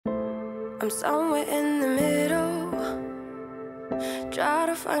I'm somewhere in the middle, try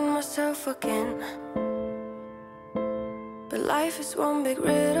to find myself again, but life is one big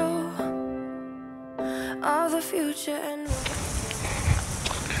riddle of the future and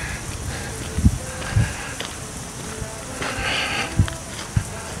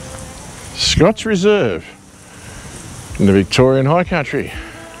Scott's Reserve in the Victorian high country,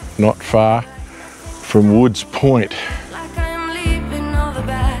 not far from Woods Point. like I'm leaving all the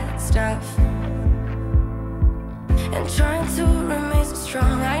bad stuff and trying to remain so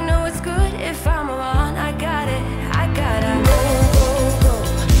strong. I know it's good if I'm alone. I got it, I gotta go, go,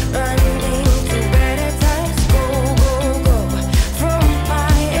 go, running to better times. Go, go, go, from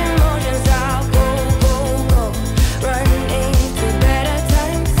my emotions I'll go, go, go, running to better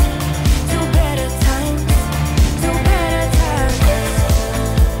times, to better times, to better times,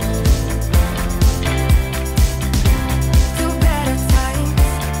 to better times, to better times,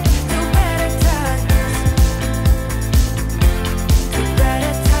 to better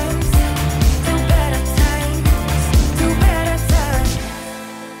times, to better times, to better times.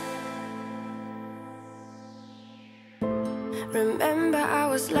 Remember I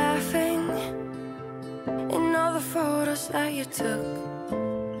was laughing in all the photos that you took,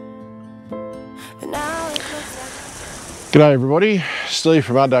 but now it looks like G'day everybody, Steve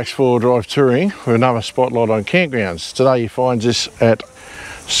from Unduck's 4 Drive Touring with another spotlight on campgrounds. Today you find us at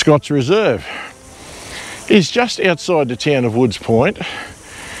Scott's Reserve. It's just outside the town of Woods Point.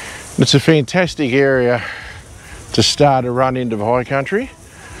 It's a fantastic area to start a run into the high country.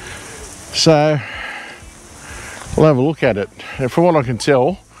 So we'll have a look at it. And from what I can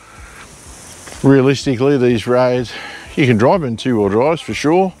tell, realistically these roads, you can drive in 2-wheel drives for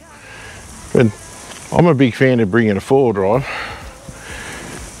sure, but I'm a big fan of bringing a 4-wheel drive,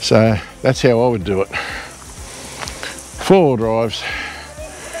 so that's how I would do it. 4-wheel drives,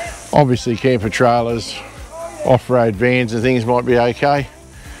 obviously camper trailers, off-road vans and things might be okay,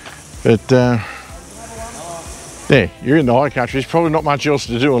 but yeah, you're in the high country, there's probably not much else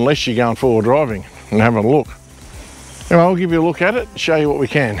to do unless you're going 4-wheel driving and having a look. Anyway, I'll give you a look at it and show you what we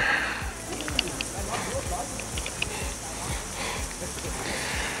can.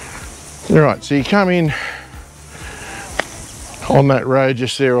 Alright, so you come in on that road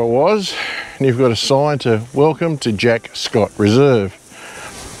just there I was, and you've got a sign to welcome to Jack Scott Reserve.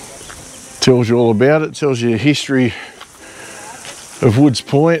 Tells you all about it, tells you the history of Woods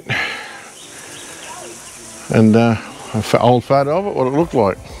Point and an old photo of it, what it looked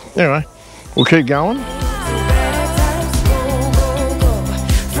like. Anyway, we'll keep going.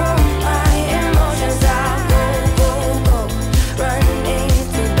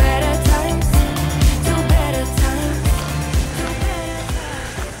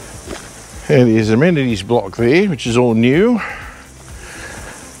 And there's an amenities block there, which is all new.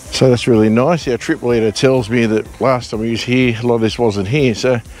 So that's really nice. Our trip leader tells me that last time he was here, a lot of this wasn't here.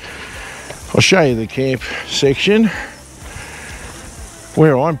 So I'll show you the camp section.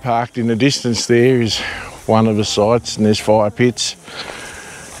 Where I'm parked in the distance there is one of the sites, and there's fire pits.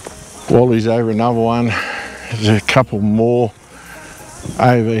 Wally's over another one. There's a couple more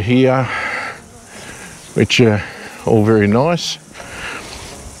over here, which are all very nice.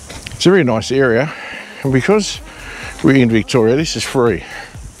 It's a very nice area, and because we're in Victoria, this is free.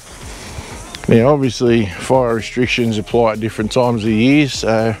 Now obviously fire restrictions apply at different times of the year,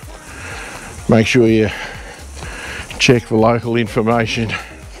 so make sure you check the local information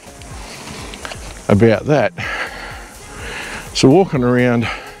about that. So walking around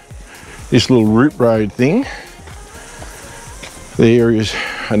this little route road thing, there is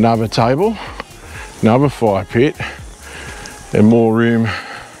another table, another fire pit, and more room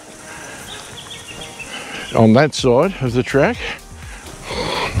on that side of the track,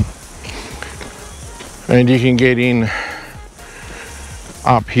 and you can get in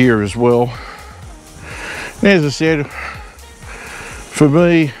up here as well. And as I said, for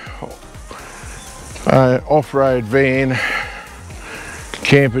me, off-road van,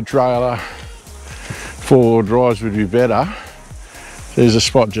 camper trailer, 4-wheel drives would be better. There's a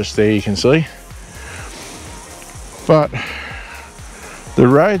spot just there you can see, but the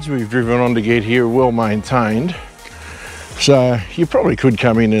roads we've driven on to get here are well maintained, so you probably could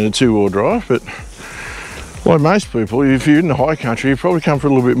come in a 2-wheel drive, but like most people, if you're in the high country, you probably come for a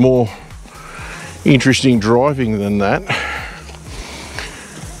little bit more interesting driving than that.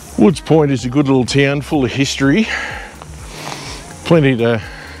 Woods Point is a good little town full of history, plenty to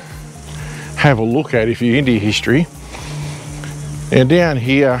have a look at if you're into history. And down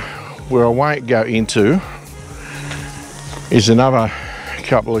here, where I won't go into, is another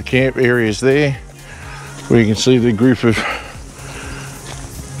couple of camp areas there where you can see the group of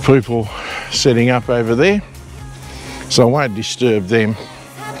people setting up over there, so I won't disturb them.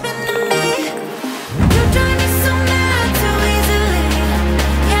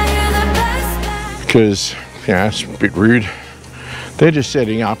 Because, you know, it's a bit rude. They're just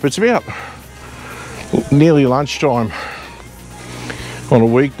setting up. It's about nearly lunchtime on a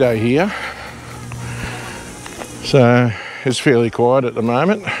weekday here, so it's fairly quiet at the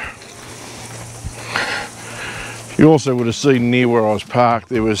moment. You also would have seen near where I was parked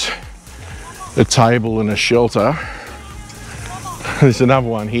there was a table and a shelter. There's another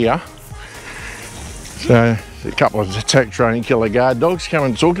one here. So a couple of attack training killer guard dogs come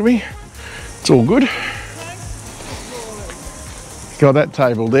and talk to me. It's all good. Got that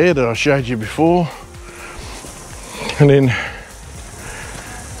table there that I showed you before. And then a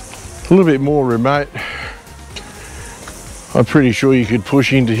little bit more remote, I'm pretty sure you could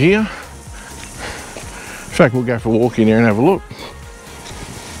push into here. In fact, we'll go for a walk in here and have a look.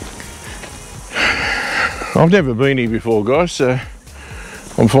 I've never been here before, guys, so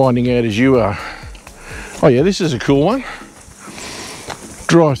I'm finding out as you are. Oh yeah, this is a cool one.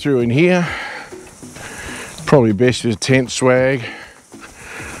 Drive through in here. Probably best with tent swag.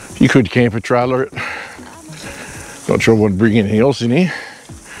 You could camper trailer it. Not sure I want to bring anything else in here.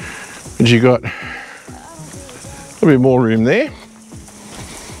 But you got a bit more room there.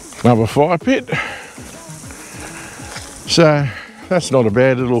 Another fire pit. So that's not a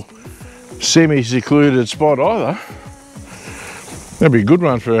bad little semi-secluded spot either. That'd be a good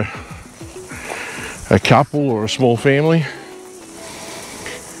one for a couple or a small family.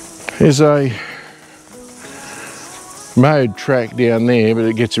 There's a mowed track down there, but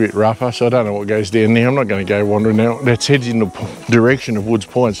it gets a bit rougher, so I don't know what goes down there. I'm not going to go wandering out. That's heads in the direction of Woods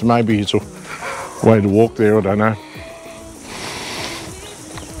Point, so maybe it's a way to walk there, I don't know.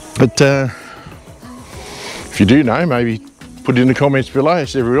 But if you do know, maybe put it in the comments below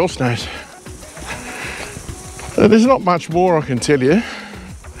so everyone else knows. There's not much more I can tell you,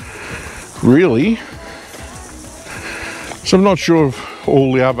 really. So I'm not sure of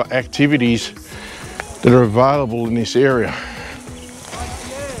all the other activities that are available in this area.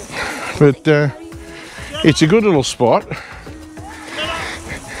 But it's a good little spot.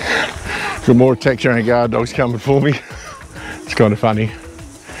 Got more attack training guard dogs coming for me. It's kind of funny.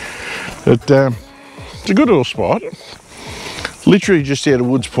 But it's a good little spot. Literally just out of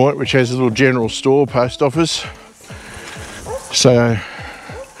Woods Point, which has a little general store, post office. So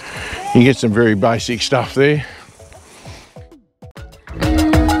you can get some very basic stuff there.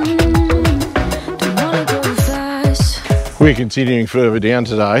 We're continuing further down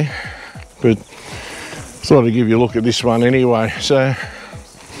today, but thought I'd give you a look at this one anyway. So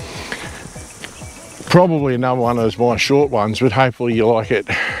probably another one of those my short ones, but hopefully you like it.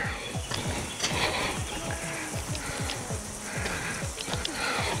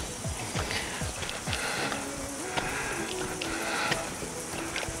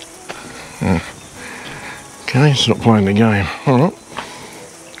 Okay, it's not playing the game. All right,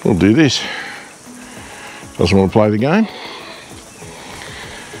 we'll do this. Doesn't want to play the game.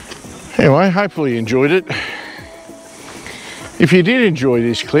 Anyway, hopefully you enjoyed it. If you did enjoy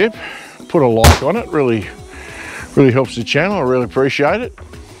this clip, put a like on it. Really helps the channel. I really appreciate it.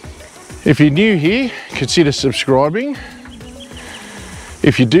 If you're new here, consider subscribing.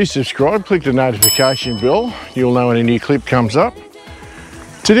 If you do subscribe, click the notification bell. You'll know when a new clip comes up.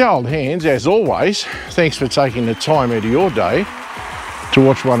 To the old hands, as always, thanks for taking the time out of your day to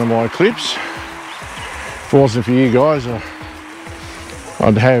watch one of my clips. If it wasn't for you guys,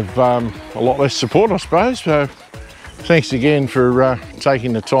 I'd have a lot less support, I suppose. So thanks again for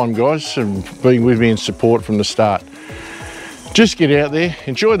taking the time, guys, and being with me in support from the start. Just get out there,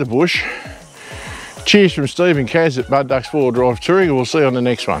 enjoy the bush. Cheers from Steve and Kaz at Mud Ducks 4 Drive Touring, and we'll see you on the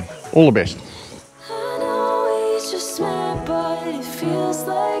next one. All the best. I know we just met, but it feels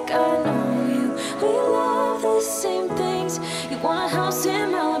like I know you. We love the same things. You want a house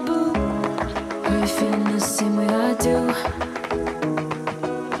in Malibu. Are you feeling the same way I do?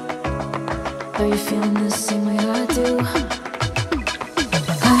 Are you feeling the same way I do?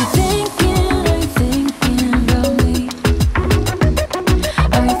 Are you thinking about me?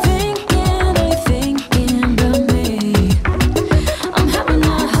 Are you thinking about me? I'm having a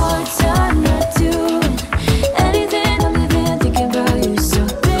hard time not doing anything other than thinking about you. So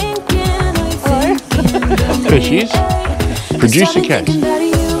thinking about me. There she is. Producer Cat.